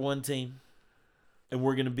unanimous number one team. And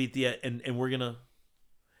we're gonna beat and we're gonna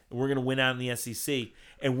win out in the SEC,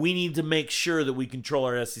 and we need to make sure that we control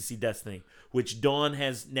our SEC destiny, which Dawn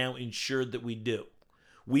has now ensured that we do.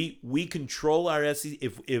 We control our SEC.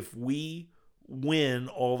 If we win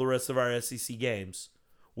all the rest of our SEC games,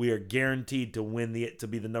 we are guaranteed to to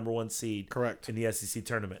be the number one seed. Correct. In the SEC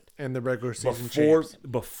tournament. And the regular season champs.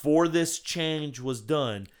 Before this change was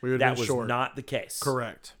done, that was not the case.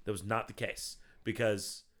 Correct. That was not the case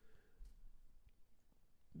because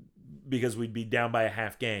we'd be down by a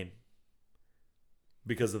half game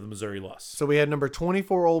because of the Missouri loss. So we had number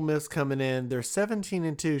 24 Ole Miss coming in. They're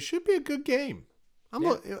 17-2. Should be a good game.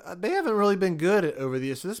 They haven't really been good over the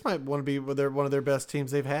years, so this might want to be one of their best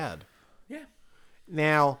teams they've had. Yeah.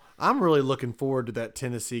 Now, I'm really looking forward to that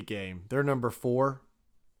Tennessee game. They're number 4.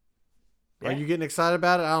 Are Yeah. you getting excited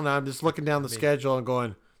about it? I don't know. I'm just looking down the schedule and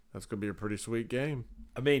going, that's going to be a pretty sweet game.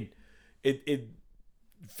 I mean, it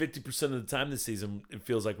 50% of the time this season, it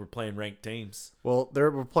feels like we're playing ranked teams. Well,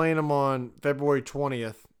 we're playing them on February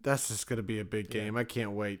 20th. That's just going to be a big game. I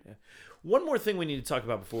can't wait. Yeah. One more thing we need to talk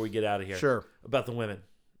about before we get out of here. Sure. About the women.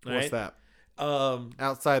 All What's right? that? Um,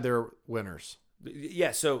 Outside their winners.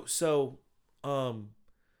 yeah. So,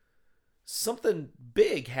 something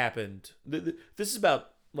big happened. This is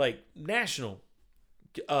about like national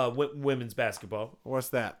women's basketball. What's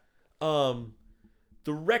that?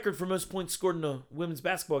 The record for most points scored in a women's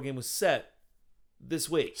basketball game was set this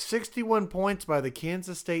week. 61 points by the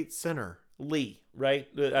Kansas State center. Lee, right?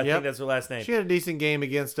 I think that's her last name. She had a decent game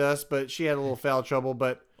against us, but she had a little foul trouble.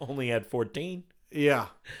 But Only had 14. yeah,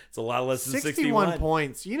 It's a lot less than 61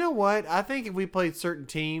 points. You know what? I think if we played certain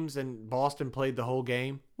teams and Boston played the whole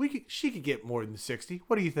game, she could get more than 60.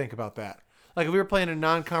 What do you think about that? Like if we were playing a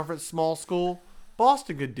non-conference small school,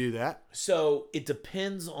 Boston could do that. So it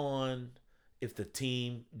depends on if the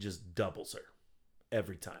team just doubles her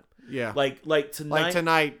every time. Yeah. Like tonight. Like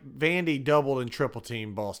tonight, Vandy doubled and triple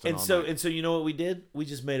team Boston. And so you know what we did? We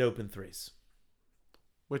just made open threes.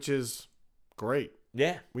 Which is great.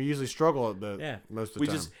 Yeah. We usually struggle at most of the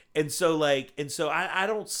time. I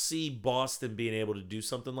don't see Boston being able to do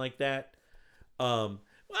something like that. Well,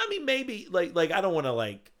 I mean, maybe like I don't want to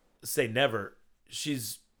like say never.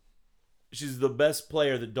 She's the best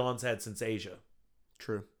player that Dawn's had since Asia.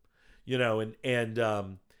 True. You know,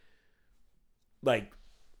 and like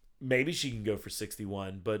maybe she can go for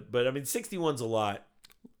 61, but I mean 61's a lot.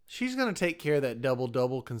 She's going to take care of that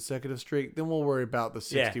double consecutive streak. Then we'll worry about the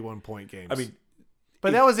 61 point games. I mean,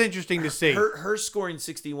 but that was interesting to see. Her scoring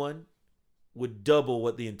 61 would double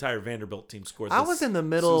what the entire Vanderbilt team scored. I was in the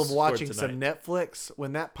middle of watching tonight. some Netflix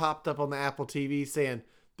when that popped up on the Apple TV saying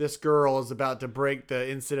this girl is about to break the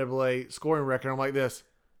NCAA scoring record. I'm like this.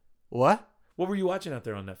 What? What were you watching out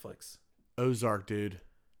there on Netflix? Ozark, dude.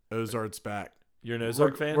 Ozark's back. You're an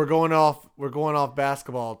Ozark fan? We're going off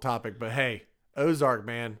basketball topic, but hey, Ozark,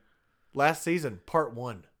 man. Last season, part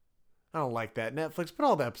 1. I don't like that. Netflix, put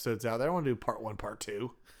all the episodes out there. I want to do part 1, part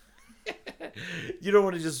 2. You don't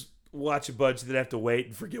want to just watch a bunch and then have to wait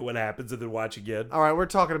and forget what happens and then watch again. All right, we're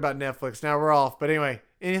talking about Netflix. Now we're off. But anyway,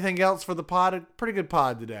 anything else for the pod? Pretty good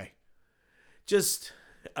pod today. Just,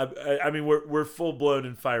 I mean, we're full blown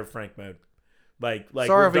in Fire Frank mode. Like. Sorry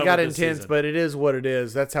we're if we done got with this intense, season. but it is what it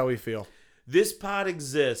is. That's how we feel. This pod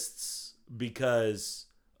exists because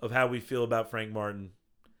of how we feel about Frank Martin.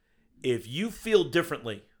 If you feel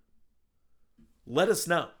differently, let us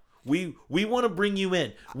know. We want to bring you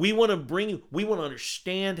in. We want to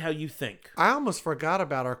understand how you think. I almost forgot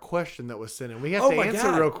about our question that was sent in. We have Oh to my answer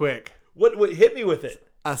God. real quick. What hit me with it?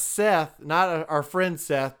 Seth, not our friend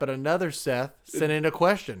Seth, but another Seth, sent in a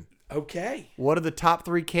question. Okay. What are the top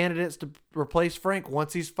 3 candidates to replace Frank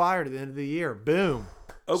once he's fired at the end of the year? Boom.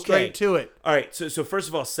 Okay. Straight to it. All right. So first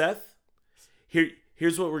of all, Seth,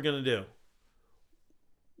 here's what we're gonna do.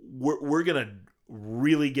 We're gonna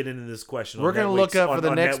really get into this question. We're going to look up for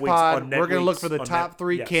the next pod. We're going to look for the on top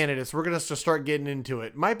 3 yes. candidates. We're going to start getting into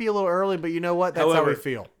it. Might be a little early, but you know what? That's how we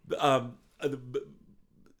feel.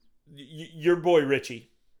 Your boy Richie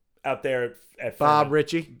out there at Bob Furman,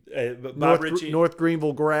 Ritchie, Bob Ritchie North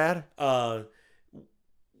Greenville grad.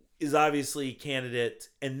 is obviously a candidate,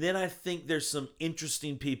 and then I think there's some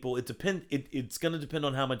interesting people. It's going to depend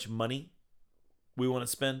on how much money we want to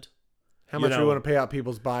spend. How much we want to pay out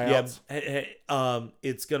people's buyouts. Yeah,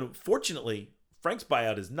 it's going to. Fortunately, Frank's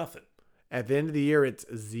buyout is nothing. At the end of the year, it's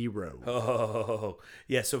 0. Oh,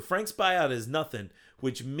 yeah. So Frank's buyout is nothing,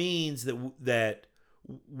 which means that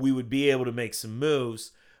we would be able to make some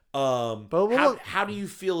moves. How do you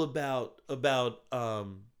feel about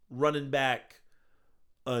running back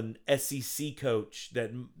an SEC coach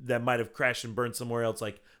that might have crashed and burned somewhere else,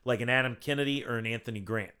 like an Adam Kennedy or an Anthony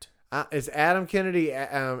Grant? Is Adam Kennedy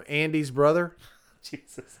Andy's brother?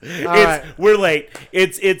 Jesus, right. We're late.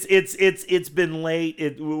 It's been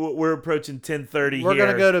late. We're approaching 10:30. We're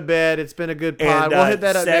gonna go to bed. It's been a good pod. We'll hit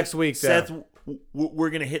that up next week. Seth,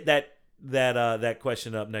 we're gonna hit that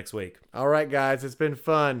question up next week. All right, guys. It's been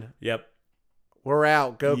fun. Yep. We're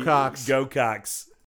out. Go Cox. Go Cox.